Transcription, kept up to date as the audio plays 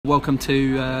Welcome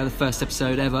to the first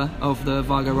episode ever of the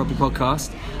Vigo Rugby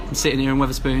podcast. I'm sitting here in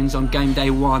Wetherspoons on game day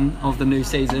 1 of the new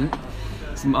season.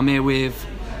 So I'm here with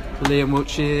Liam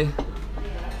Wiltshire,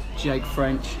 Jake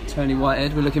French, Tony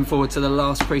Whitehead. We're looking forward to the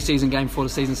last pre-season game before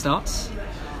the season starts.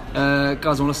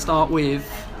 Guys, I want to start with,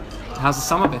 how's the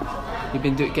summer been? You've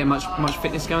been getting much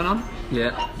fitness going on?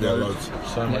 Yeah, loads.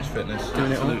 So much fitness.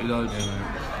 Doing it all? Absolutely loads.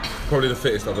 Probably the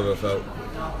fittest I've ever felt.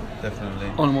 Definitely.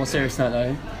 On a more serious note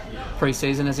though,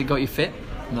 pre-season, has it got you fit?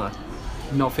 No.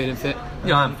 Not feeling fit?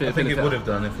 Yeah, I think it would have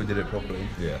done if we did it properly.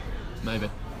 Yeah. Maybe.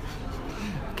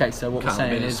 Okay, so what we're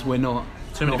saying is we're not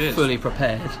fully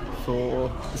prepared for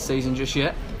the season just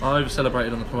yet. I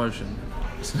over-celebrated on the promotion.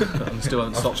 I still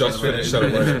haven't stopped. Just finished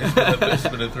celebrating. It's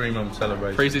been a 3-month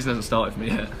celebration. Pre-season hasn't started for me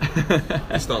yet.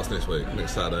 It starts next week,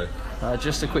 next Saturday.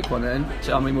 Just a quick one then.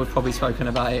 I mean, we've probably spoken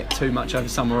about it too much over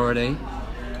summer already.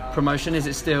 Promotion, is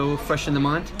it still fresh in the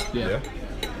mind? Yeah.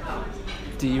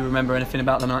 Do you remember anything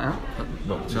about the night out? Not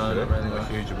No, particularly. not really. A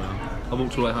huge amount. I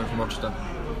walked all the way home from Rochester.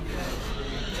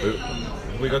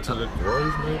 We go to the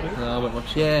Grove, maybe? No, I went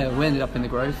Rochester. Yeah, we ended up in the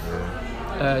Grove.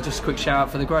 Just a quick shout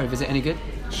out for the Grove. Is it any good?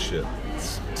 Shit.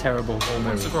 It's terrible.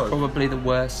 What's the Grove? Probably the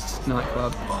worst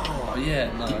nightclub Oh,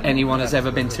 yeah. No. anyone has ever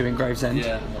been to in Gravesend.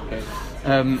 Yeah, okay.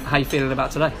 How you feeling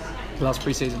about today? Last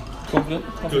pre-season. Confident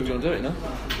we're going to do it, no?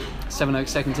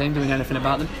 Sevenoaks second team. Do we know anything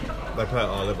about them? They play at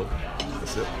our level.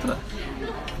 That's it.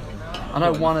 I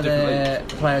know one of their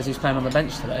players who's playing on the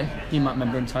bench today. You might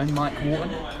remember him, Tony. Mike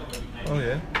Wharton. Oh,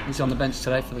 yeah. He's on the bench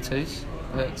today for the twos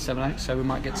at Sevenoaks, so we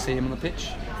might get to see him on the pitch.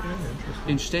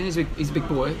 Interesting. He's a big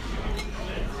boy.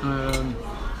 Don't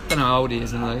know how old he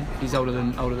is, though. He's older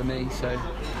than me, so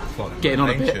Like getting on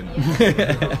a bit. ancient. So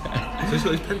he's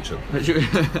got his pension.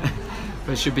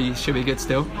 But it should be good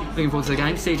still. Looking forward to the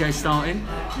game. CJ's starting.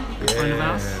 Friend of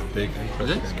ours. Big.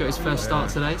 He's got his first start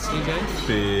today, CJ.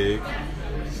 Big.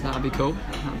 So that'd be cool.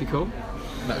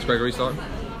 Max Gregory starting.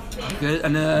 Good.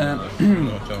 And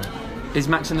is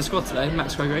Max in the squad today?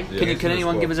 Max Gregory. Yeah, Can he's in the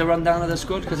anyone squad. give us a rundown of the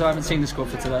squad? Because I haven't seen the squad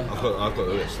for today. I've got the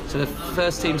list. So the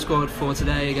first team squad for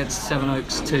today against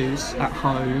Sevenoaks Twos at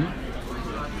home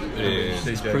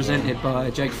Is presented by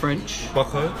Jake French.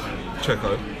 Bucko,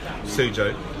 Checo,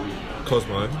 CJ,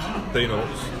 Cosmo, Dean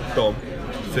Dom,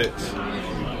 Fitz,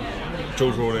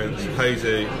 George Rawlins,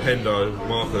 Hazy, Hendo,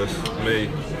 Marcus, me,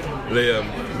 Liam,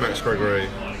 Max Gregory,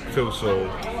 Phil Saul,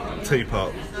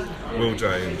 T-Pup, Will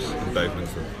James and Dave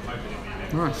Winston.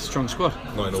 Nice, strong squad.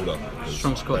 Not in order.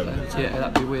 Strong squad though. Yeah,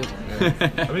 that'd be weird.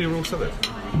 I mean, you're all solid.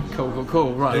 Cool.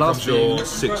 Right, Here last comes your thing.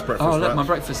 6 breakfast Oh, look, wraps. my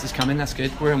breakfast is coming. That's good.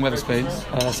 We're in Wetherspoons.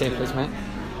 See you, please, mate.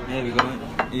 Yeah, we got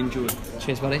it. Enjoy.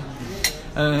 Cheers, buddy.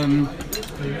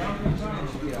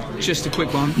 Just a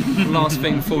quick one. Last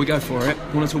thing before we go for it.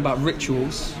 I want to talk about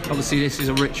rituals. Obviously, this is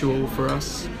a ritual for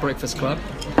us. Breakfast Club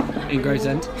in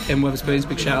Gravesend, in Wetherspoons.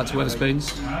 Big shout out to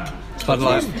Wetherspoons. Spud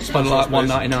Light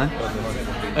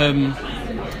 $1.99.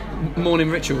 Morning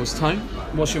rituals. Tone,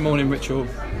 what's your morning ritual?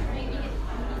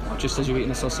 Just as you're eating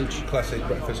a sausage. Classic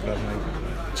breakfast club, mate.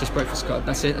 Just Breakfast Club.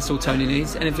 That's it. That's all Tony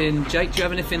needs. Anything, Jake? Do you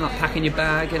have anything like packing your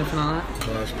bag? Anything like that?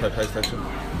 Nice, play PlayStation.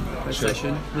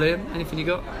 PlayStation. Liam, anything you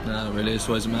got? No, not really. It's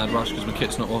always a mad rush because my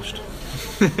kit's not washed.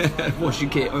 Wash your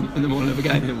kit in the morning of a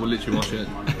game. We'll literally wash it.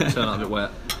 Turn out a bit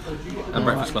wet. And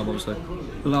Breakfast Club, obviously.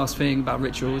 Last thing about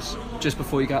rituals, just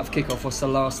before you go out for kick-off, what's the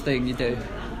last thing you do?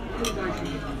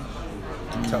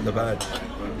 Tap the badge.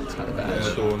 Tap the Yeah, badge.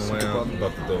 the door on the way out,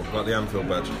 above the door. Like the Anfield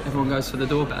badge. Everyone goes for the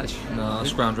door badge. No, I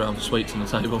scrounge around for sweets on the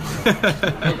table.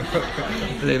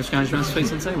 Liam scrounges around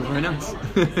sweets on the table. Very nice.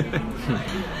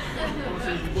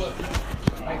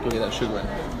 Go get that sugar in.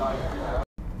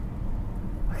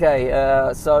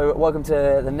 Okay, so welcome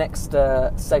to the next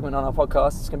segment on our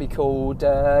podcast. It's going to be called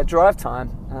Drive Time.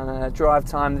 Drive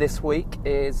Time this week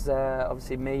is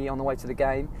obviously me on the way to the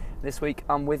game. This week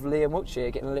I'm with Liam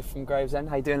Wiltshire, getting a lift from Gravesend.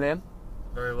 How you doing, Liam?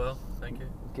 Very well, thank you.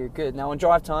 Good. Now on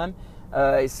Drive Time,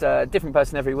 it's a different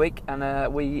person every week,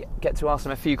 and we get to ask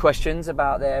them a few questions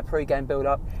about their pre-game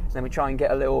build-up, and then we try and get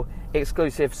a little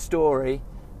exclusive story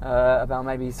about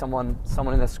maybe someone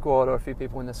in the squad or a few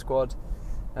people in the squad.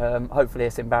 Hopefully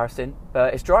it's embarrassing,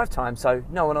 but it's Drive Time, so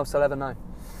no one else will ever know.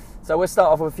 So we'll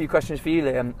start off with a few questions for you,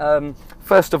 Liam.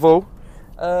 First of all,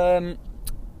 a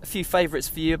few favourites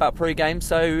for you about pre-game.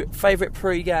 So, favourite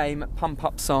pre-game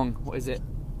pump-up song, what is it?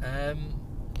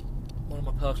 One of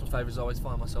my personal favourites I always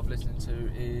find myself listening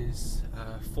to is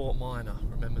Fort Minor,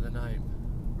 Remember the Name.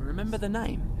 Remember the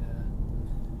name?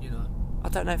 Yeah. You know. I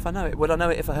don't know if I know it. Would I know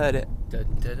it if I heard it?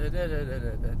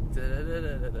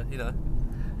 You know.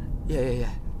 Yeah.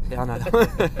 Yeah, I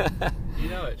know. You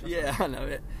know it. Yeah, I know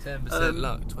it. 10%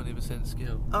 luck, 20%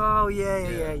 skill. Oh yeah.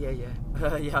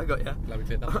 Yeah, I got you. Glad we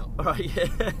cleared that up. All right,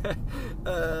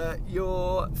 yeah.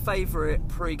 Your favourite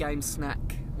pre-game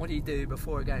snack? What do you do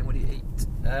before a game? What do you eat?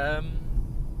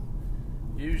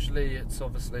 Usually it's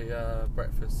obviously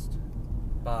breakfast,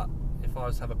 but if I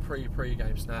was to have a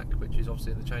pre-game snack, which is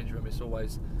obviously in the change room, it's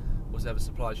always whatever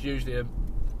supplies. Usually a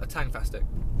Tangfastic,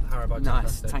 Haribo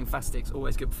Nice. Tangfastic. Tangfastic's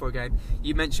always good before a game.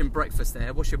 You mentioned breakfast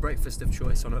there. What's your breakfast of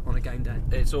choice on a game day?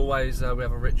 It's always we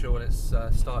have a ritual, and it's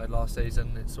started last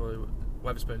season. It's always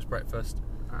Wetherspoon's breakfast.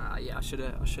 Yeah, I should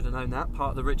have known that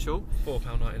part of the ritual.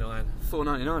 £4.99.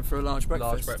 £4.99 for a large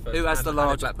breakfast. Who has the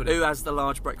large? Who has the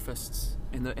large breakfasts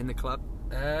in the club?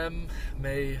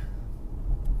 Me,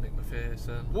 Nick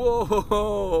McPherson.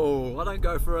 Whoa! I don't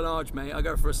go for a large, mate. I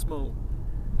go for a small.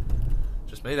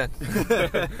 Just me then.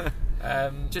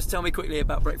 Just tell me quickly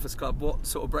about Breakfast Club. What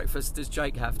sort of breakfast does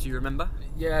Jake have? Do you remember?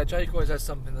 Yeah, Jake always has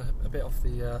something a bit off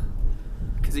the.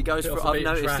 Because he goes for. I've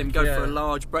noticed him go for a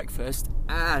large breakfast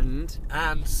and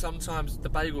sometimes the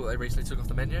bagel that they recently took off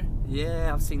the menu.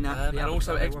 Yeah, I've seen that. And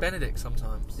also Eggs Benedict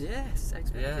sometimes. Yes,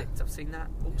 Eggs Benedict. I've seen that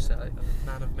also. A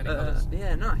man of many colours.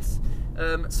 Yeah, nice.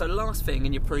 So last thing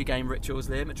in your pre-game rituals,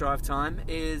 Liam, at drive time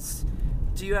is.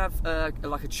 Do you have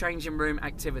like a changing room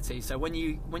activity? So when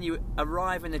you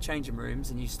arrive in the changing rooms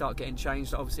and you start getting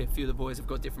changed, obviously a few of the boys have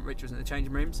got different rituals in the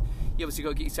changing rooms. You obviously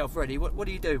got to get yourself ready. What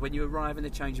do you do when you arrive in the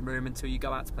changing room until you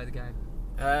go out to play the game?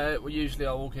 Well, usually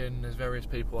I walk in. There's various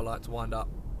people I like to wind up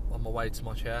on my way to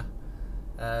my chair.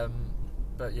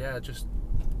 But yeah, just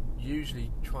usually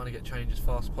trying to get changed as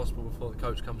fast as possible before the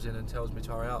coach comes in and tells me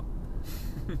to hurry up.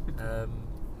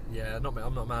 Yeah, I'm not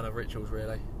a man of rituals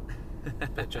really.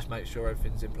 But just make sure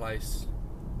everything's in place,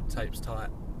 tape's tight,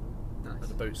 Nice.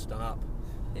 and the boots done up.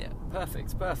 Yeah,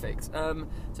 perfect. So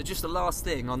just the last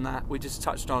thing on that, we just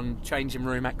touched on changing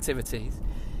room activities,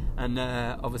 and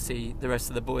obviously the rest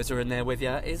of the boys are in there with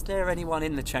you. Is there anyone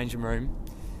in the changing room?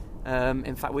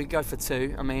 In fact, we go for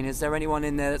two. I mean, is there anyone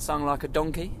in there that's hung like a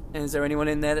donkey? And is there anyone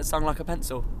in there that's hung like a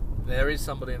pencil? There is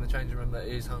somebody in the changing room that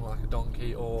is hung like a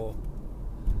donkey or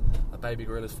a baby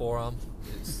gorilla's forearm.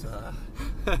 It's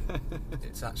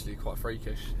actually quite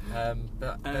freakish.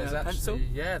 But there's pencil?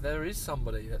 there is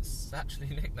somebody that's actually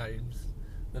nicknamed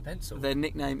the pencil. Their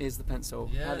nickname is the pencil.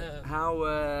 Yeah.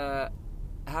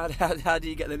 How do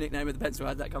you get the nickname of the pencil?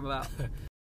 How did that come about?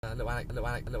 Little Alec.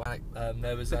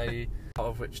 There was a out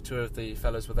of which two of the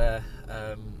fellas were there.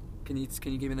 Can you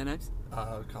give me their names?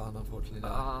 I can't, unfortunately.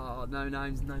 Oh, no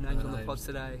names on the pod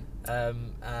today.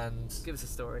 And give us a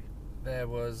story. There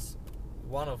was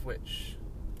one of which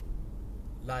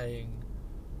laying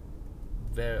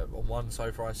there on one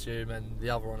sofa, I assume, and the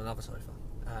other on another sofa.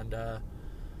 And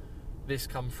this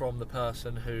come from the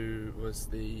person who was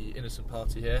the innocent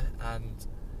party here and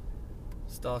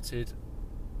started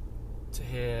to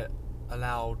hear a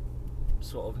loud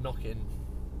sort of knocking.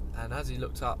 And as he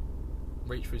looked up,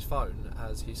 reached for his phone,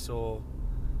 as he saw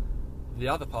the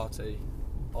other party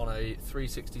on a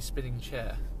 360 spinning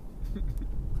chair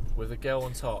with a girl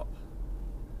on top,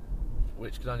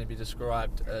 which could only be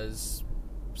described as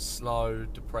slow,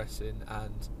 depressing,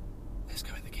 and let's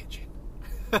go in the kitchen.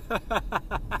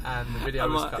 And the video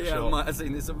was cut short. I might have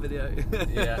seen this on video.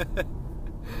 Yeah.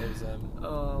 It was,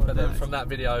 but then from that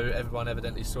video, everyone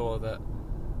evidently saw that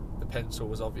the pencil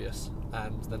was obvious,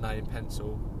 and the name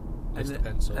Pencil is the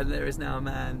pencil. And there is now a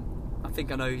man, I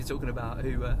think I know who you're talking about,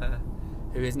 who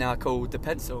is now called the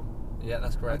Pencil. Yeah,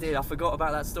 that's correct. I forgot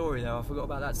about that story though.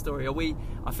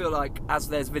 I feel like as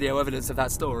there's video evidence of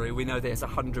that story, we know that it's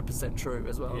 100% true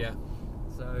as well. Yeah.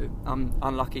 So I'm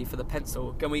unlucky for the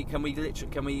pencil. Can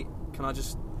I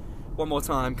just one more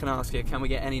time? Can I ask you? Can we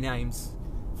get any names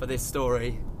for this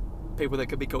story? People that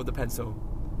could be called the pencil.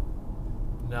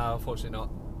 No, unfortunately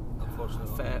not.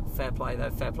 Fair play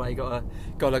though. Fair play. Got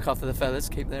to look after the fellas.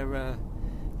 Keep their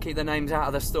names out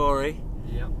of the story.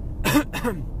 Yeah.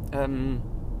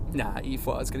 Nah, you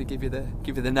thought I was going to give you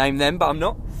the name then, but I'm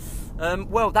not.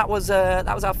 Well, that was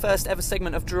our first ever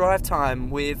segment of Drive Time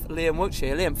with Liam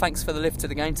Wiltshire. Liam, thanks for the lift to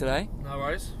the game today. No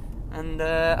worries. And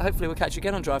hopefully we'll catch you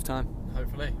again on Drive Time.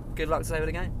 Hopefully. Good luck today with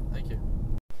the game. Thank you.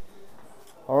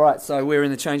 All right, so we're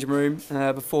in the changing room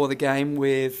before the game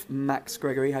with Max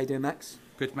Gregory. How you doing, Max?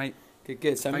 Good, mate.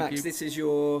 Good. So, Thank Max, you. this is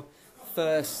your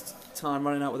first time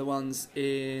running out with the ones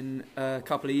in a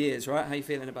couple of years, right? How you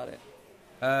feeling about it?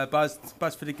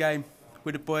 Buzzed for the game.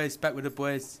 With the boys, back with the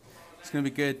boys. It's going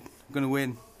to be good. We're going to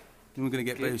win. And we're going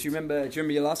to get Good. boosted. Do you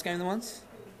remember your last game in the ones?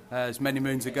 It was many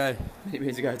moons ago. Many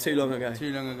moons ago. Too long ago.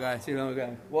 Too long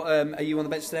ago. What? Are you on the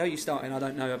bench today? Or are you starting? I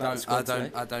don't know about the squad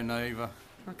today. I don't know either.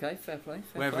 Okay, fair play.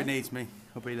 Wherever he needs me,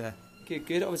 I'll be there. Good,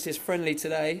 good. Obviously, it's friendly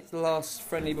today. It's the last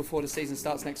friendly before the season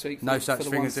starts next week. No such for the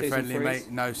thing one as a season friendly, freeze.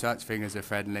 mate. No such thing as a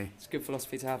friendly. It's good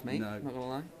philosophy to have, mate. No. Not gonna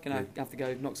lie. Gonna have to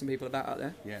go knock some people about out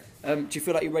there. Yeah. Do you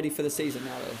feel like you're ready for the season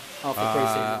now, though? After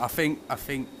pre-season?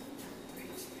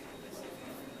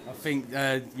 I think,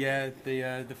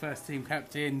 the first team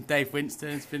captain, Dave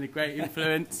Winston's been a great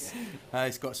influence.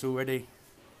 He's got us all ready.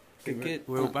 Good.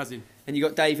 We're all buzzing. And you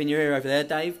got Dave in your ear over there.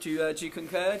 Dave, do you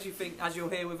concur? Do you think, as you're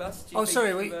here with us? You're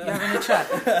having a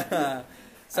chat.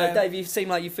 So, Dave, you seem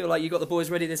like you feel like you got the boys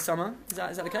ready this summer. Is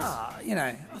that the case? I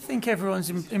think everyone's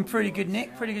in pretty good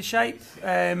nick, pretty good shape.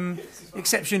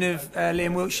 Exception of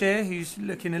Liam Wiltshire, who's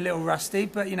looking a little rusty,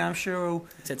 but I'm sure he'll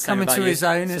come into his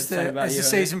own as the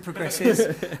season progresses.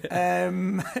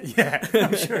 Yeah,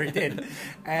 I'm sure he did.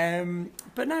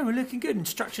 But no, we're looking good, and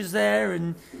structure's there,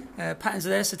 and patterns are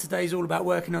there. So today's all about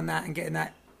working on that and getting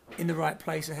that in the right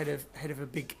place ahead of a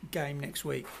big game next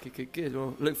week. Good.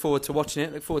 Well, look forward to watching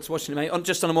it. Mate.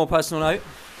 Just on a more personal note,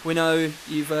 we know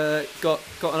you've got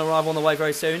an arrival on the way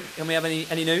very soon. Can we have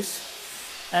any news?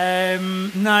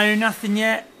 No, nothing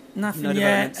yet. No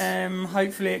developments.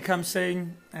 Hopefully it comes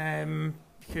soon.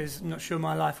 Because I'm not sure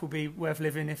my life will be worth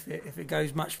living if it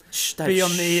goes much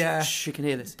beyond the. You can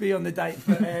hear this. Beyond the date,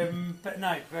 but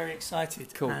no, very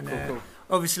excited. Cool.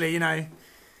 Obviously,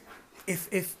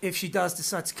 if she does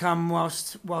decide to come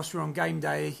whilst we're on game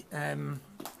day,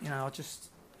 I'll just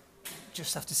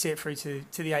have to see it through to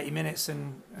the 80 minutes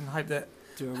and hope that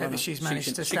she's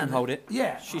managed to stand. She can hold it.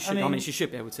 Yeah, she should. She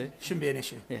should be able to. Shouldn't be an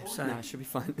issue. Yeah, so. No, it should be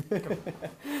fine.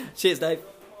 Cheers, Dave.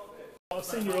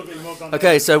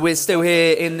 Okay, so we're still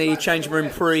here in the changing room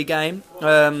pre-game.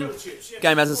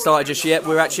 Game hasn't started just yet.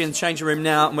 We're actually in the changing room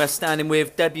now, and we're standing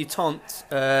with debutante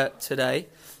today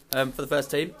for the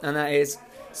first team, and that is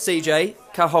CJ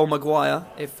Cathal Maguire,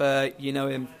 if you know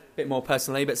him a bit more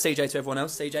personally, but CJ to everyone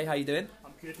else. CJ, how you doing?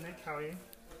 I'm good, Nick. How are you?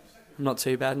 Not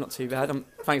too bad.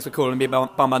 Thanks for calling me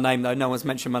by my name, though. No one's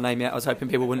mentioned my name yet. I was hoping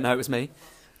people wouldn't know it was me.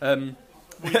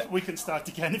 We can start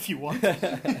again if you want.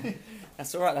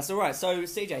 That's all right. So,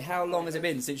 CJ, how long has it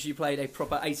been since you played a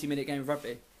proper 80-minute game of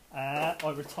rugby? I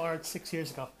retired 6 years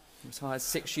ago. Retired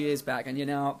 6 years back, and you're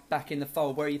now back in the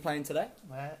fold. Where are you playing today?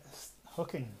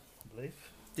 Hooking, I believe.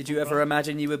 Did you ever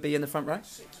imagine you would be in the front row?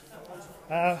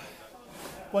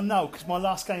 Well, no, because my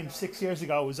last game 6 years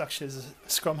ago was actually as a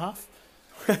scrum half.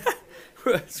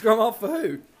 Scrum half for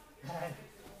who?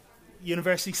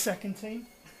 University second team.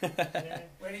 Yeah.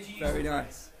 Where did you Very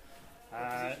nice.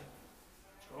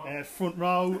 Front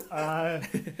row,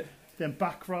 then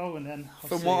back row, and then...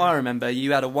 From what I remember,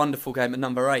 you had a wonderful game at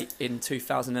number 8 in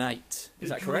 2008. Is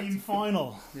that correct? The dream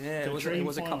final. Yeah, it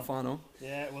was a cup final.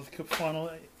 Yeah, it was a cup final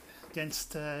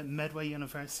against Medway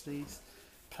Universities.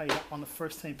 Played on the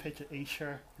first team pitch at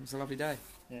Esher. It was a lovely day.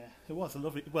 Yeah, it was a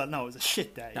lovely... Well, no, it was a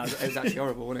shit day. No, it was actually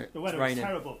horrible, wasn't it? The weather was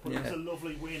terrible, but it was a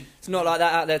lovely win. It's not like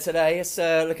that out there today. It's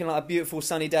looking like a beautiful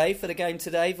sunny day for the game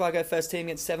today. Vigo first team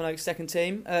against Sevenoaks second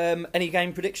team. Any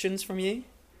game predictions from you?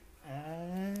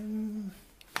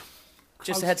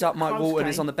 Just a heads up, Mike Walton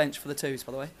is on the bench for the twos,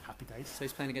 by the way. Happy days. So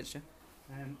he's playing against you.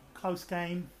 Close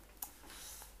game.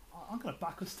 I'm going to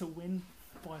back us to win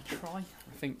by a try.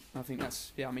 I think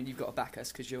that's... Yeah, I mean, you've got to back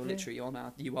us because you're literally on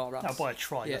our... You are us. No, by a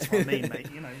try, that's what I mean, mate.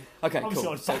 Okay,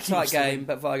 cool. So tight game,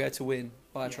 but Vigo to win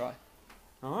by a try.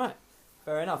 All right.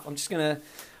 Fair enough. I'm just going to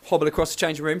hobble across the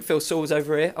changing room. Phil Sewell's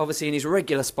over here, obviously in his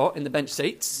regular spot in the bench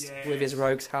seats with his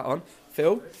Rogues hat on.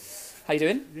 Phil, how you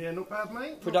doing? Yeah, not bad,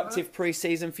 mate. Productive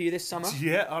pre-season for you this summer?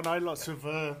 Yeah, I know. Lots of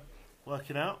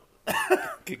working out.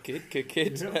 Good.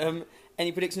 Yeah.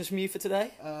 Any predictions from you for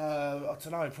today? I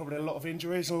don't know. Probably a lot of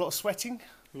injuries and a lot of sweating.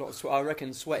 I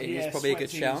reckon sweating is probably a good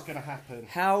shout. Is going to happen.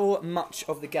 How much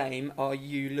of the game are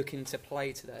you looking to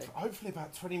play today? Hopefully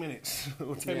about 20 minutes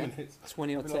or 10 minutes.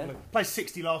 20 or 10? Played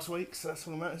 60 last week, so that's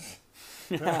all that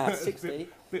matters. 60?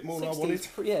 Bit more than I wanted.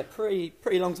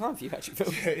 Pretty long time for you actually,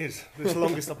 Phil. Yeah, it is. It's the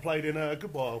longest I've played in a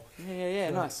good while.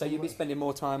 Yeah, nice. So you'll be spending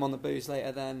more time on the booze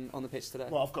later than on the pitch today?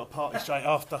 Well, I've got a party straight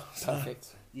after. So.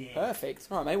 Perfect. Yeah. Perfect.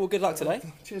 All right, mate. Well, good luck today.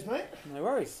 Cheers, mate. No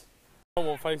worries.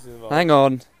 Faces Hang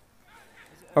on.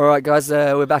 All right, guys.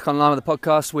 We're back online with the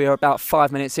podcast. We are about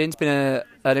 5 minutes in. It's been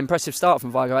an impressive start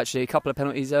from Vigo, actually. A couple of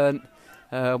penalties earned,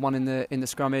 one in the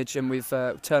scrummage, and we've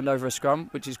turned over a scrum,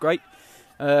 which is great.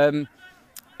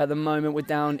 At the moment, we're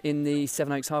down in the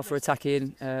Sevenoaks half for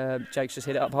attacking. Jake's just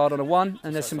hit it up hard on a 1,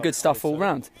 and there's some good stuff all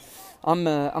round.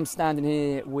 I'm standing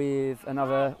here with one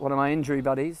of my injury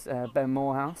buddies, Ben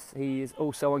Morehouse. He is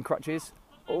also on crutches.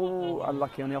 Oh,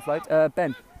 unlucky on the offload.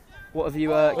 Ben, what have you?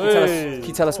 Can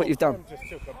you tell us what you've done?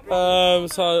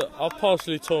 So I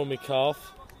partially tore my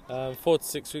calf. 4 to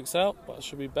 6 weeks out, but I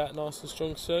should be back nice and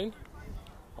strong soon.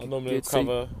 I normally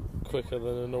recover quicker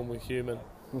than a normal human.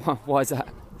 Why is that?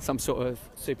 Some sort of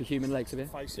superhuman legs of it?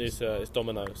 It's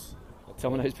Domino's.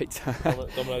 Domino's Pizza.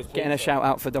 Domino's Pizza. Getting a shout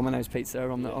out for Domino's Pizza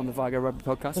on the Vigo Rugby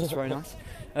podcast. It's very nice.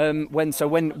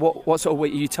 What sort of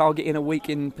week are you targeting? A week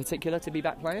in particular to be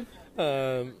back playing?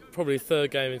 Probably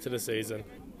third game into the season.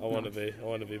 I want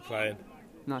to be playing.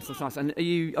 Nice, that's nice. And are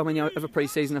you? I mean, over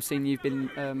pre-season, I've seen you've been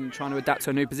trying to adapt to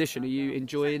a new position. Are you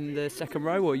enjoying the second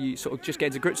row, or are you sort of just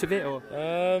getting to grips with it? Or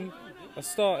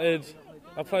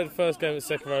I played the first game at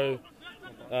second row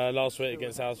last week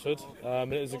against Alsford.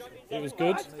 It was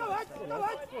good.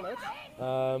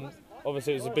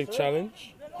 Obviously, it was a big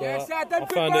challenge. But I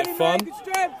found it fun,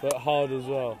 but hard as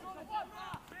well.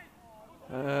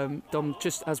 Dom,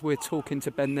 just as we're talking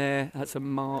to Ben there, that's a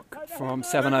mark from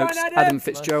Sevenoaks. Adam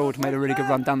Fitzgerald made a really good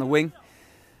run down the wing.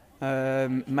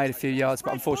 Made a few yards,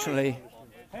 but unfortunately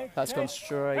that's gone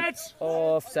straight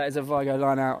off. So that is a Vigo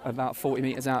line out, about 40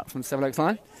 metres out from Sevenoaks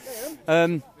line.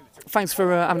 Thanks for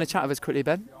having a chat with us quickly,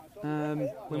 Ben.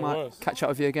 We might catch up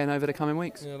with you again over the coming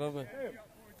weeks. Yeah, lovely.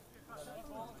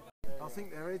 I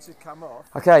think their heads have come off.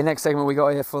 Okay, next segment we got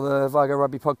here for the Vigo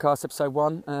Rugby podcast, episode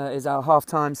 1, is our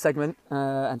half-time segment.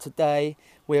 And today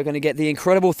we are going to get the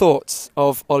incredible thoughts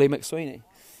of Ollie McSweeney.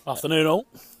 Afternoon all.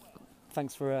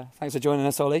 Thanks for joining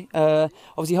us, Ollie.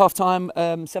 Obviously, half-time,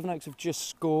 Sevenoaks have just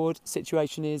scored.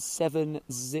 Situation is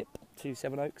 7-0 to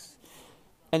Sevenoaks.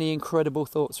 Any incredible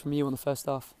thoughts from you on the first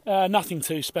half? Nothing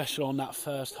too special on that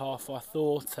first half, I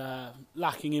thought.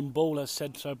 Lacking in ball, as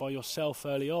said so by yourself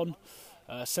early on.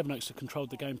 Sevenoaks have controlled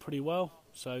the game pretty well.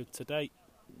 So to date,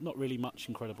 not really much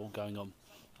incredible going on.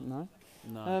 No.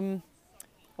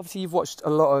 Obviously, you've watched a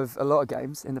lot of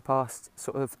games in the past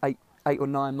sort of eight or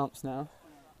 9 months now.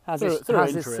 Obviously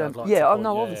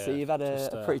you've had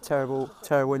a pretty terrible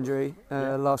injury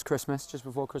last Christmas, just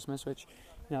before Christmas, which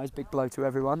is a big blow to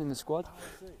everyone in the squad.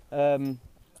 Where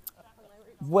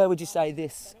would you say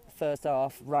this first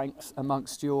half ranks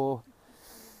amongst your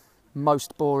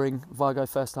most boring Vigo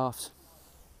first halves?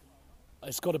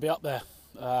 It's got to be up there.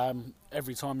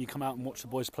 Every time you come out and watch the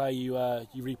boys play, you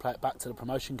replay it back to the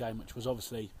promotion game, which was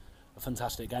obviously a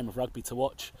fantastic game of rugby to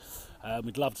watch.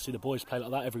 We'd love to see the boys play like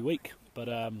that every week, but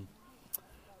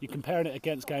you're comparing it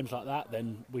against games like that,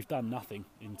 then we've done nothing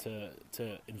to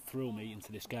enthrall me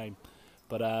into this game.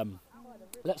 But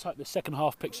let's hope the second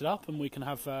half picks it up and we can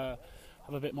have a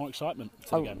bit more excitement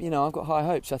to the game. I've got high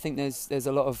hopes. I think there's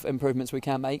a lot of improvements we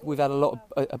can make. We've had a lot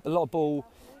of ball,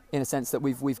 in a sense that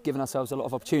we've given ourselves a lot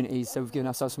of opportunities. So we've given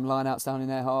ourselves some line-outs down in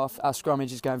their half. Our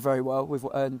scrummage is going very well. We've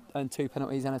earned 2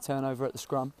 penalties and a turnover at the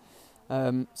scrum.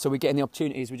 So we're getting the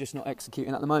opportunities. We're just not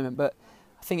executing at the moment. But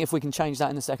I think if we can change that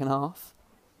in the second half,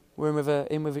 we're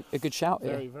in with a good shout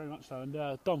here. Very, very much so. And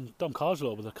Dom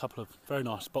Carslaw with a couple of very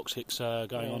nice box kicks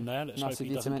going on there. Let's nice hope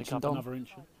he doesn't pick up another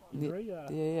injury.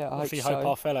 I hope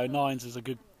our fellow Nines is a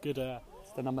good.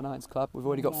 It's the number 9s club. We've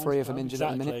already got 3 of them injured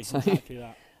at the minute. So. Exactly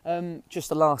that. Just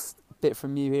the last bit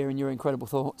from you here and your incredible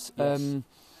thoughts. Yes.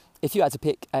 If you had to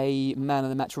pick a man of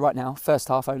the match right now, first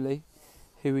half only,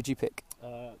 who would you pick?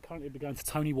 Currently be going to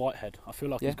Tony Whitehead. I feel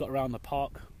like he's got around the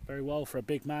park very well for a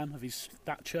big man of his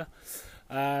stature.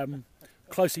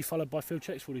 Closely followed by Phil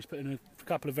Chexford. He's put in a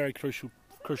couple of very crucial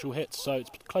hits, so it's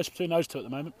close between those two at the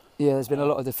moment. Yeah, there's been a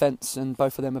lot of defence and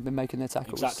both of them have been making their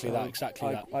tackles. Exactly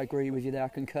that. I agree with you there, I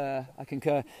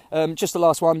concur. Just the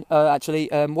last one, actually,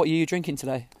 what are you drinking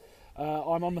today?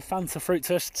 I'm on the Fanta fruit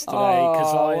test today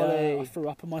because I threw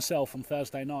up on myself on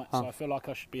Thursday night, so I feel like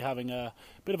I should be having a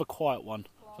bit of a quiet one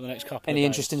for the next couple of days. Any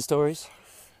interesting stories?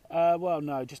 Well,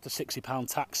 no, just a £60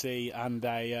 taxi and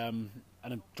a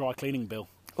dry cleaning bill.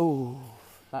 Ooh,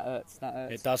 that hurts.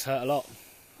 It does hurt a lot.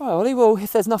 All right, Ollie, well,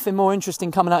 if there's nothing more interesting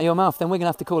coming out of your mouth, then we're going to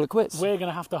have to call it quits. We're going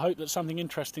to have to hope that something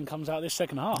interesting comes out this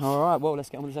second half. All right, well, let's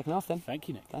get on with the second half then. Thank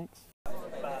you, Nick. Thanks.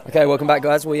 Okay, welcome back,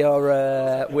 guys. We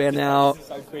are now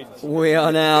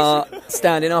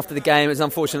standing after the game. It was an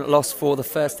unfortunate loss for the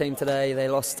first team today. They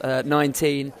lost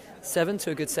 19-7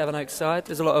 to a good Sevenoaks side.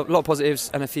 There's a lot of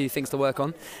positives and a few things to work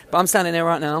on. But I'm standing here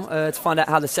right now to find out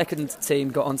how the second team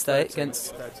got on today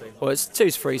against. Well, it's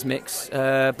 2s, 3s mix,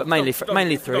 but mainly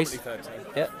 3s.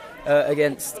 Yeah,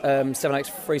 against Sevenoaks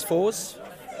 3s,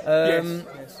 4s.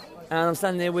 And I'm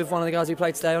standing here with one of the guys who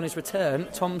played today on his return,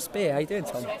 Tom Spear. How you doing,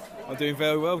 Tom? I'm doing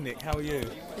very well, Nick. How are you?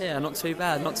 Yeah, not too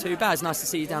bad. It's nice to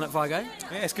see you down at Vigo.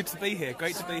 Yeah, it's good to be here.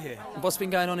 Great to be here. What's been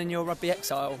going on in your rugby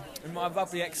exile? In my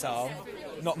rugby exile,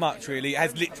 not much really. It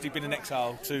has literally been an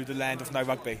exile to the land of no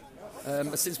rugby.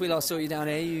 Since we last saw you down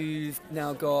here, you've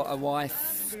now got a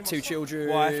wife, 2 children.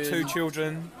 Wife, 2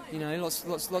 children. You know, lots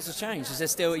of change.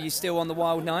 Are you still on the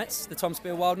Wild Nights, the Tom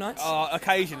Spiel Wild Nights?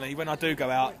 Occasionally, when I do go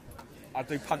out, I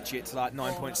do punch it to like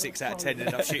 9.6 out of 10 and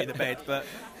end up shooting the bed. But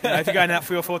you know, if you're going out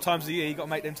 3 or 4 times a year, you've got to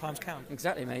make them times count.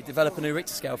 Exactly, mate. Develop a new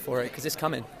Richter scale for it because it's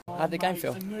coming. How'd the game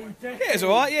feel? Yeah, it was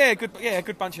all right. Yeah,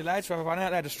 good bunch of lads. Run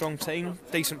out. They had a strong team,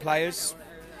 decent players.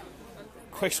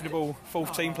 Questionable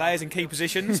 4th team players in key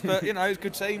positions, but you know, it was a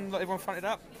good team. Everyone fronted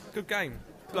up. Good game.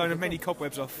 Blowing many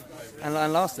cobwebs off. And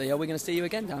lastly, are we going to see you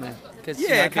again down there?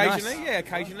 Yeah, occasionally. Nice. Yeah,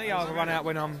 occasionally. I'll run out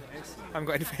when I haven't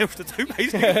got anything else to do,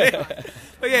 basically.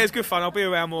 But yeah, it's good fun. I'll be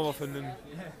around more often than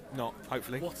not,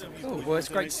 hopefully. Cool. Well, it's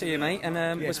great to see you, mate,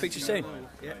 and we'll speak to you soon.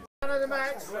 Yeah.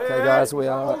 Okay, guys, we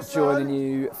are joining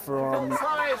you from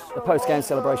the post-game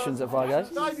celebrations at Vigo.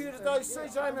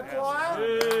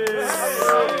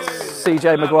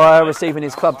 CJ Maguire receiving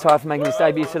his club tie for making his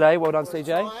debut today. Well done,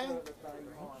 CJ.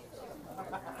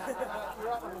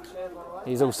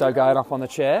 He's also going up on the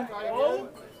chair.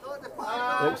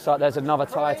 Looks like there's another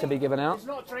tie to be given out. He's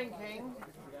not drinking,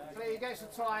 but he gets a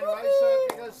tie anyway,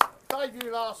 because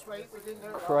debut last week we didn't do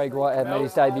it. Craig Whitehead made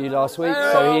his debut last week,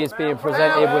 so he is being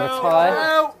presented with a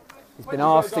tie. He's been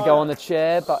asked to go on the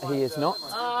chair, but he is not.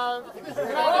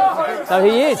 No,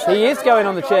 he is going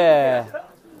on the chair.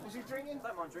 Is he drinking? I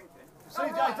don't mind drinking.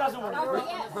 CJ doesn't want to drink.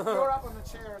 You're up on the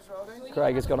chair as well, then.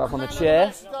 Craig has gone up on the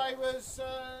chair. Today was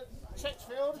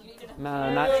Chexfield. Man of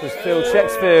the match was Phil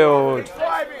Chexfield,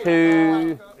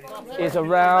 who is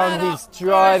around, he's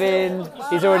driving,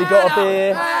 he's already got a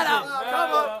beer.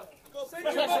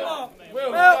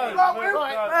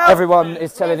 Everyone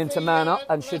is telling him to man up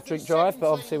and should drink drive, but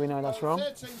obviously we know that's wrong.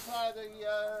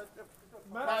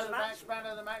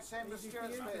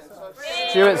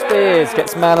 Stuart Spears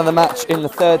gets man of the match in the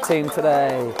 3rd team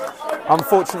today.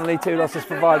 Unfortunately, 2 losses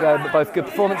for Vigo, but both good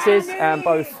performances, and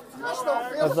both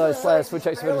of those players, Phil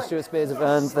Chexfield and Stuart Spears, have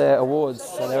earned their awards.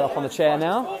 So they're up on the chair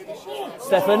now.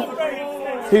 Stefan,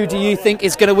 who do you think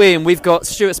is going to win? We've got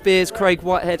Stuart Spears, Craig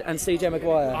Whitehead and CJ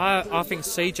Maguire. I think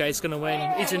CJ is going to win.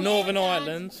 He's in Northern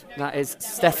Ireland. That is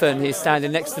Stefan. He's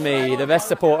standing next to me, the best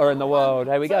supporter in the world.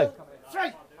 Here we go.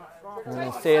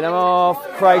 Seeing them off.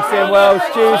 Craig's doing well,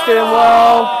 Stu's doing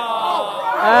well.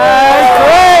 And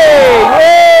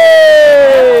Craig!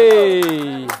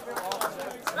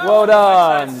 Well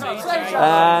done.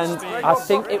 And I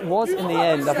think it was in the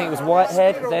end. I think it was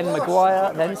Whitehead, then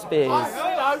Maguire, then Spears.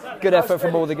 Good effort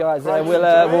from all the guys there.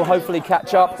 We'll hopefully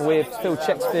catch up with Phil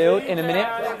Chexfield in a minute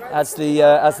as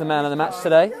the man of the match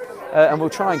today, and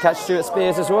we'll try and catch Stuart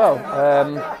Spears as well.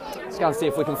 Let's go and see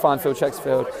if we can find Phil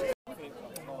Chexfield.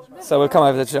 So we'll come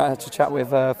over to chat with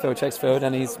Phil Chexfield,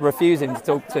 and he's refusing to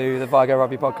talk to the Vigo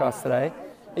Rugby podcast today.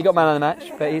 He got man of the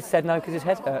match, but he said no because his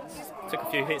head hurts. Took a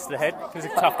few hits to the head. It was a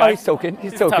tough game. He's talking.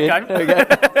 There we go.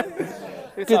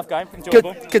 It was a tough game.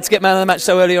 Enjoyable. Good to get man of the match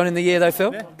so early on in the year, though,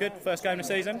 Phil. Yeah, good. First game of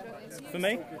the season for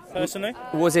me, personally.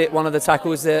 Was it one of the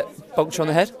tackles that bonked you on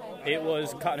the head? It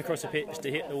was cutting across the pitch to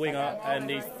hit the winger, and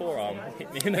his forearm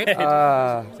hit me in the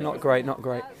head. Not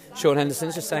great. Sean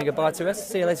Henderson's just saying goodbye to us.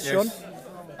 See you later, Sean.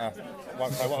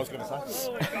 Won't say what I was going to say.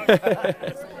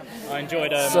 I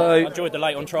enjoyed the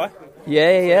late on try.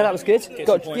 Yeah, that was good.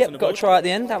 Got a try at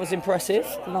the end. That was impressive.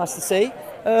 Nice to see.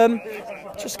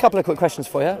 Just a couple of quick questions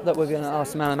for you that we're going to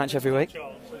ask the man of the match every week.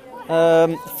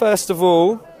 First of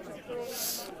all,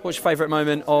 what's your favourite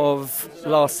moment of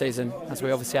last season? As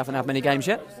we obviously haven't had many games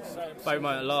yet. Favourite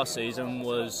moment of last season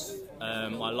was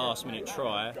my last minute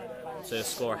try to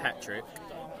score a hat trick.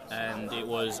 And it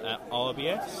was at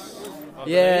RBS.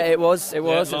 Yeah, it was. It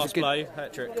was. Yeah, it was a good play,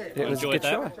 hat trick. It was a good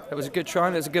try. It was a good try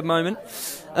and it was a good moment.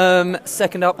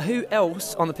 Second up, who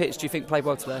else on the pitch do you think played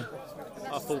well today?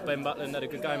 I thought Ben Butland had a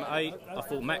good game at 8. I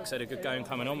thought Max had a good game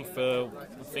coming on for,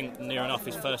 I think, near enough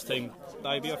his first team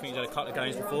debut. I think he's had a couple of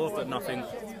games before, but nothing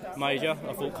major.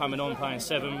 I thought coming on playing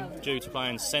 7, due to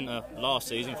playing centre last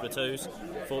season for the 2s,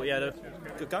 I thought he had a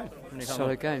good game.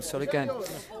 Solid game.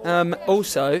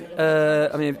 Also,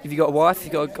 I mean, have you got a wife? Have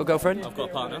you got a girlfriend? I've got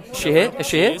a partner. Is she here?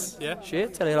 She is, yeah. She here?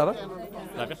 Tell her you love her.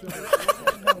 Love her.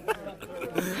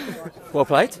 Well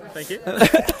played. Thank you.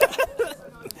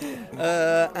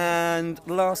 And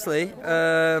lastly,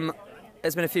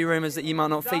 there's been a few rumours that you might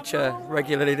not feature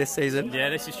regularly this season. Yeah,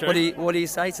 this is true. What do you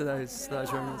say to those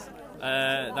rumours?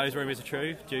 Those rumours are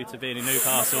true, due to being in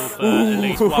Newcastle for at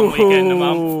least one weekend a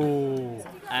month,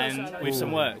 and with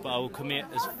some work. But I will commit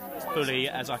as fully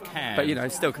as I can.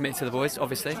 But still commit to the boys,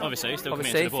 obviously. Obviously, still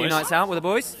commit to the boys. A few nights out with the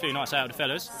boys. A few nights out with the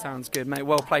fellas. Sounds good, mate.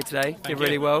 Well played today. Thank Did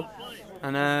really well.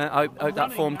 And I hope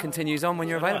that form continues on when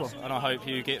you're available. And I hope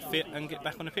you get fit and get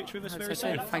back on the pitch with us very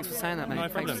soon. Thanks for saying that, mate. No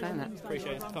problem. Thanks for saying that.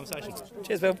 Appreciate the conversation.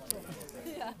 Cheers, Bill.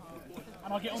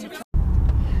 And I'll get on the...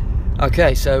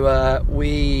 Okay, so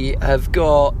we have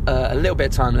got a little bit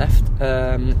of time left.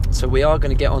 So we are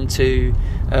going to get on to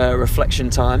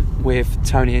reflection time with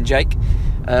Tony and Jake.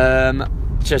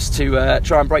 Just to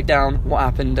try and break down what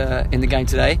happened in the game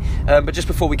today. But just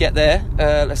before we get there,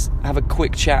 let's have a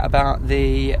quick chat about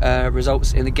the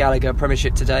results in the Gallagher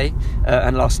Premiership today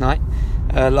and last night.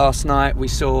 Last night we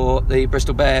saw the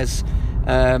Bristol Bears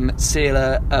seal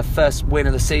a first win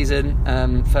of the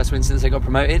season, first win since they got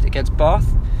promoted against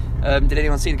Bath. Did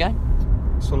anyone see the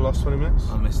game? Saw the last 20 minutes.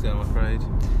 I missed it, I'm afraid.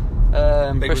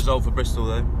 Big result for Bristol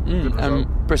though.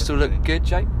 Bristol looked good,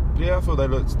 Jake? Yeah, I thought they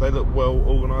looked well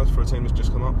organised for a team that's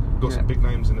just come up. Got some big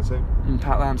names in the team. And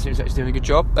Pat Lam seems actually doing a good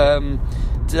job.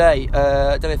 Today,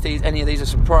 I don't know if any of these are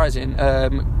surprising.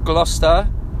 Gloucester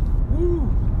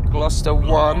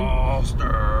won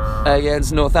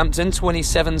against Northampton,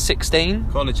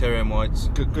 27-16. Connor Cherry and Whites.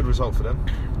 Good result for them.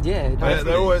 Yeah,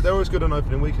 they're always good on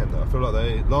opening weekend though. I feel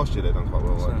like last year they done quite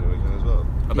well on opening weekend as well.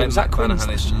 I bet Zach Quinlan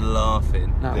is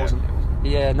laughing. No, it wasn't.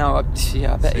 I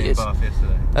bet he is. Bath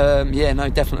yesterday. No,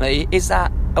 definitely.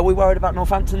 Are we worried about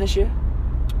Northampton this year?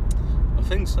 I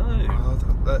think so.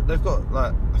 They've got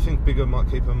I think Bigger might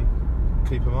keep him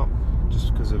up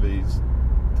just because of his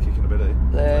kicking ability.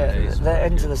 Their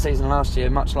end of the season last year,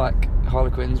 much like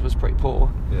Harlequins, was pretty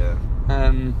poor. Yeah.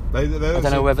 I don't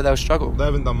know whether they'll struggle. They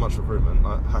haven't done much recruitment,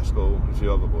 like Haskell and a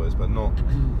few other boys, but not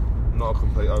a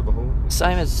complete overhaul.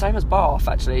 Same as Bath,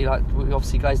 actually. Like, we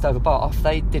obviously glazed over Bath.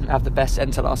 They didn't have the best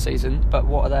end to last season, but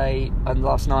what are they? And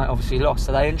last night, obviously lost.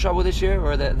 Are they in trouble this year,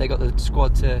 or they got the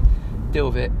squad to deal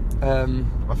with it? I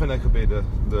think they could be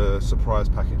the surprise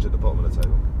package at the bottom of the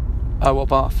table. Oh, what,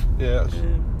 Bath? Yeah.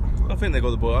 I think they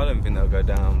got the ball. I don't think they'll go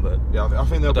down, but yeah, I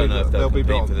think they'll be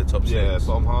bottom, for the top six. Yeah,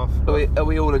 bottom half. Are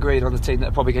we all agreed on the team that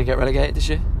are probably going to get relegated this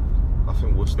year? I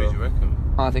think Worcester. Who do you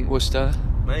reckon? I think Worcester.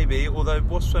 Maybe, although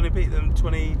Worcester only beat them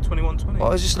 21-20. Well,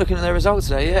 I was just looking at their results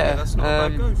today. Yeah, that's not a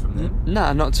bad go from them.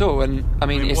 No, not at all. And I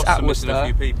mean it's at Worcester. A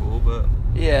few people, but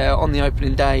yeah, on the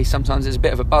opening day, sometimes there's a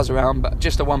bit of a buzz around, but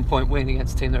just a 1-point win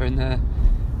against a team that are in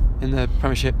the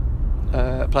Premiership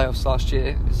playoffs last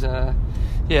year is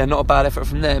not a bad effort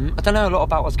from them. I don't know a lot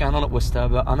about what's going on at Worcester,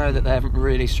 but I know that they haven't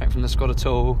really strengthened the squad at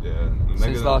all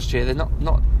since last year. There's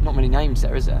not many names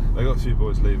there, is there? They got a few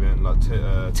boys leaving, like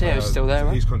Teo's still there,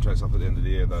 right? His contract's up at the end of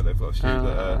the year though. They've got a few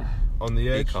that are on the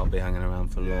edge. He can't be hanging around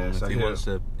for long if he wants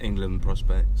the England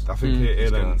prospects. I think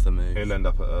he'll end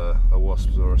up at a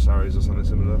Wasps or a Sarries or something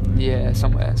similar. Yeah,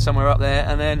 somewhere up there.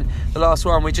 And then the last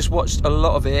one, we just watched a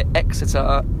lot of it.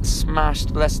 Exeter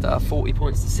smashed Leicester 40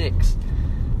 points to 6.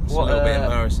 It's a little bit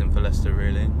embarrassing for Leicester,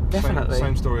 really. Definitely.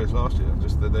 Same story as last year,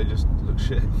 just that they just look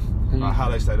shit. Like how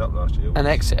they stayed up last year. And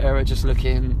Exeter are just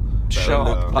looking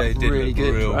sharp, they did really look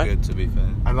good, real right? good, to be fair.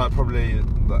 And like probably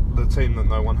the team that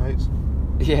no one hates.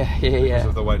 Yeah. Because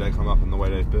of the way they come up and the way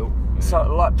they've built.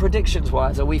 So, like,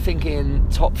 predictions-wise, are we thinking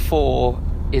top 4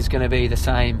 is going to be the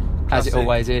same as it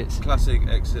always is? Classic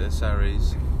Exeter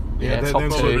Sarries. Yeah, top 2,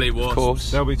 probably of Wasps.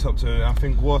 course. They'll be top 2. I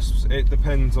think Wasps, it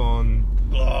depends on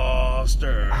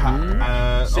Gloucester.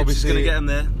 Obviously, going to get them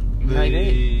there.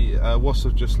 Maybe. Wasps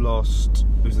have just lost.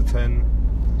 Who's the 10?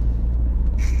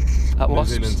 At New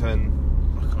Wasps? Zealand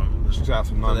 10. I can't remember. She's out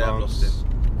for 9 months.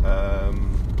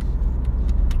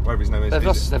 Whatever his name is.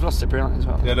 They've lost Cipriani as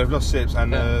well. Yeah, they've lost Sips,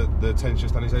 and the 10's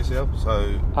just done his ACL.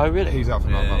 So oh, really? He's out for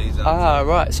 9 months.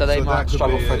 Right. So they might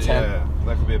struggle for a 10. Yeah,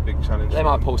 that could be a big challenge. They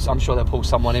might pull. I'm sure they'll pull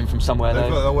someone in from somewhere. They've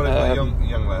got a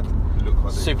young lad who look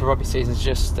quite Super Rugby season's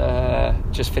just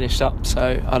finished up,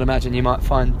 so I'd imagine you might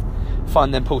find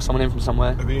them pull someone in from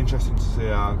somewhere. It'd be interesting to see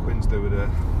how Quins do with a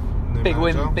new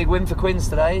manager. Big win for Quins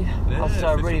today. I was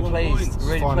really pleased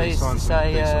to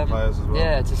say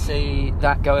to see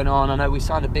that going on. I know we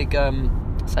signed a big the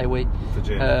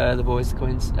boys, the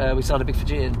Quins. We signed a big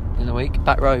Fijian in the week,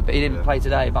 back row, but he didn't play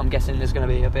today. But I'm guessing there's going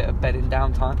to be a bit of bedding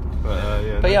down time.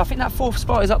 But I think that 4th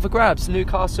spot is up for grabs.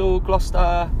 Newcastle, Gloucester.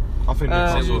 I think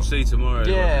we'll see tomorrow.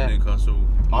 Yeah. Newcastle.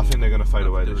 I think they're going to fade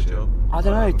away this year. I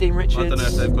don't know, Dean Richards. I don't know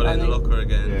if they've got it in the locker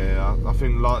again. Yeah, I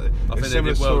think they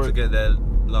did well to get there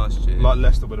last year. Like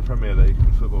Leicester with the Premier League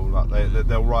in football, like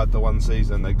they'll ride the one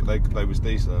season. They was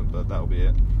decent, but that'll be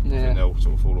it. Yeah. I think they'll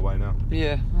sort of fall away now.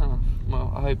 Yeah. Oh,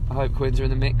 well, I hope Quins are in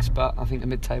the mix, but I think the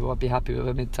mid-table, I'd be happy with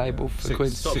a mid-table for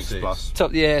Quins. 6 plus.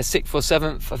 Top, 6th or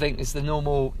 7th, I think is the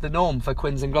norm for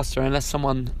Quins and Gloucester, unless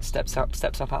someone steps up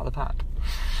out of the pack.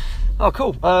 Oh,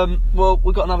 cool. Well,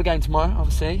 we've got another game tomorrow,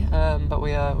 obviously, but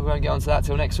we won't get onto that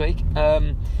till next week.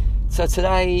 So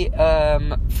today,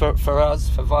 for us,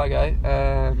 for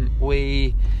Vigo,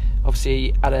 we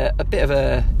obviously had a bit of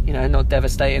a, not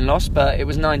devastating loss, but it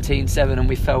was 19-7,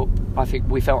 and I think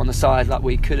we felt on the side like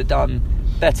we could have done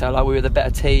better, like we were the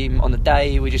better team on the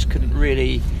day. We just couldn't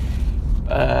really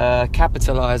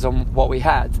capitalise on what we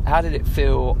had. How did it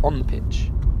feel on the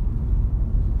pitch?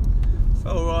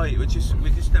 Felt alright. We just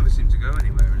never seemed to go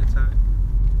anywhere in attack.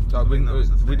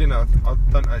 We didn't. I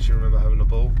don't actually remember having the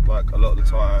ball. Like a lot of the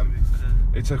time,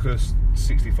 it took us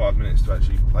 65 minutes to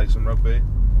actually play some rugby,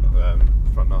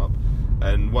 front and up.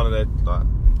 And one of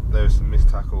there was some missed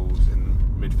tackles in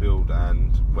midfield,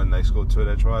 and when they scored 2 of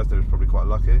their tries, they was probably quite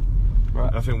lucky. Right.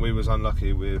 And I think we was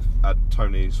unlucky with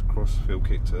Tony's cross-field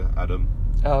kick to Adam.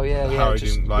 Oh yeah, Harry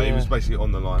didn't, he was basically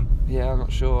on the line. Yeah, I'm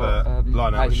not sure how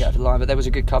he got to the line, but there was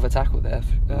a good cover tackle there.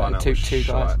 Two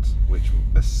guys, which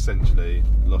essentially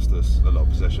lost us a lot of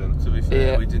possession. To be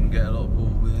fair, we didn't get a lot of ball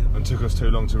with it. And took us too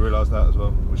long to realise that as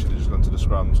well. We should have just gone to the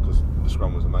scrums, because the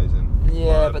scrum was amazing.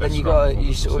 Yeah, but then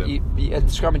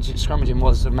scrummaging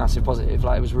was a massive positive.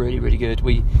 Like, it was really, really good.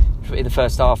 We in the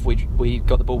first half we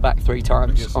got the ball back 3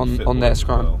 times on their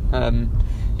scrum. Well. And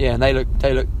they look.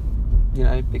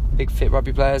 Big fit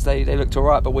rugby players. They looked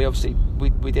alright, but we obviously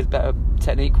we did better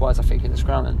technique wise, I think, in the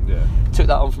scrum, and took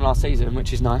that on from last season,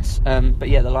 which is nice. But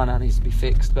yeah, the line out needs to be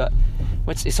fixed. But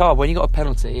it's hard when you got a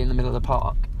penalty in the middle of the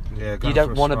park. Yeah, you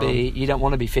don't want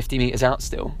to be 50 metres out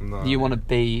still. No. You want to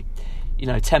be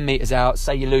 10 metres out.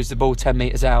 Say you lose the ball 10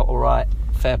 metres out, alright,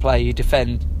 fair play, you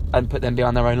defend and put them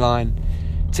behind their own line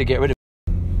to get rid of it.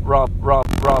 Rather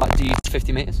do you use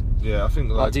 50 metres? Yeah, I think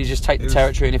do you just take the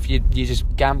territory, and if you just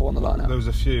gamble on the line out? There was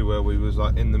a few where we was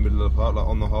in the middle of the park,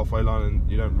 on the halfway line, and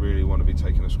you don't really want to be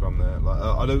taking a scrum there.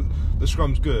 The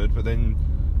scrum's good, but then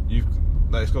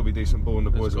it's got to be decent ball, and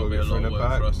the boys have got to get through in the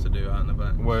back. For us to do out in the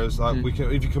back. Whereas we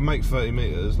can, if you can make 30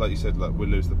 metres, like you said, we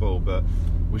lose the ball, but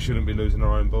we shouldn't be losing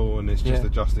our own ball, and it's just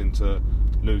adjusting to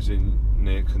losing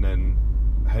Nick, and then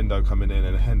Hendo coming in,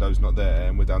 and Hendo's not there,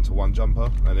 and we're down to 1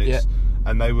 jumper, and it's.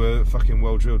 And they were fucking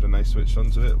well drilled, and they switched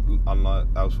onto it, unlike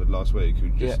Alsford last week, who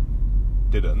just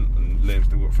didn't, and Liam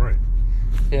still got 3.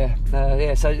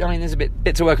 So I mean, there's a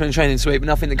bit to work on in training this week, but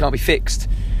nothing that can't be fixed.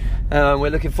 We're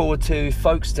looking forward to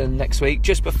Folkestone next week.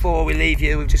 Just before we leave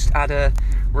you, we've just had a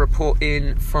report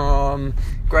in from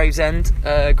Gravesend.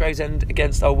 Gravesend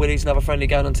against Old Willys, another friendly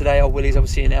going on today. Old Willys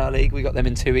obviously in our league. We got them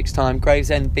in 2 weeks' time.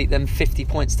 Gravesend beat them 50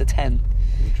 points to 10.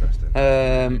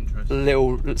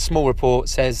 Little small report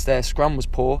says their scrum was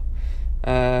poor,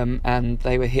 and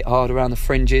they were hit hard around the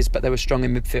fringes, but they were strong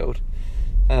in midfield.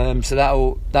 So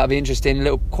that'll be interesting.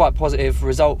 Little quite positive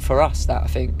result for us, that I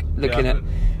think. Looking at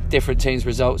different teams'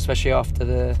 results, especially after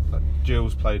the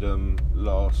Gills played them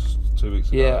last 2 weeks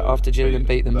ago. Yeah, after Gillian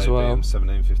beat them as well. Beat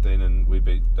them 17-15, and we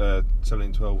beat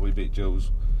 17-12. We beat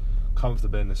Gills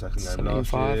comfortably in the second game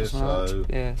last year. So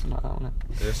something like that, wasn't it?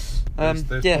 Yes. There's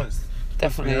points.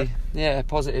 Definitely,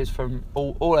 positives from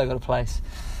all over the place.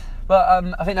 But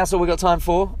I think that's all we've got time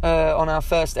for on our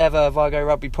first ever Vigo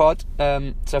Rugby pod.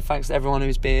 So thanks to everyone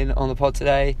who's been on the pod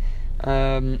today.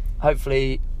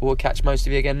 Hopefully we'll catch most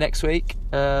of you again next week.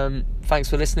 Thanks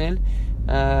for listening.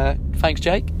 Thanks,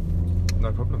 Jake.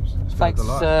 No problems.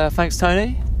 Thanks,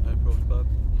 Tony. No problems, bud.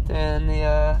 Then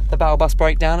the battle bus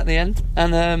breakdown at the end,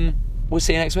 and we'll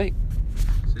see you next week.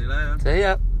 See you later. See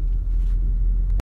ya.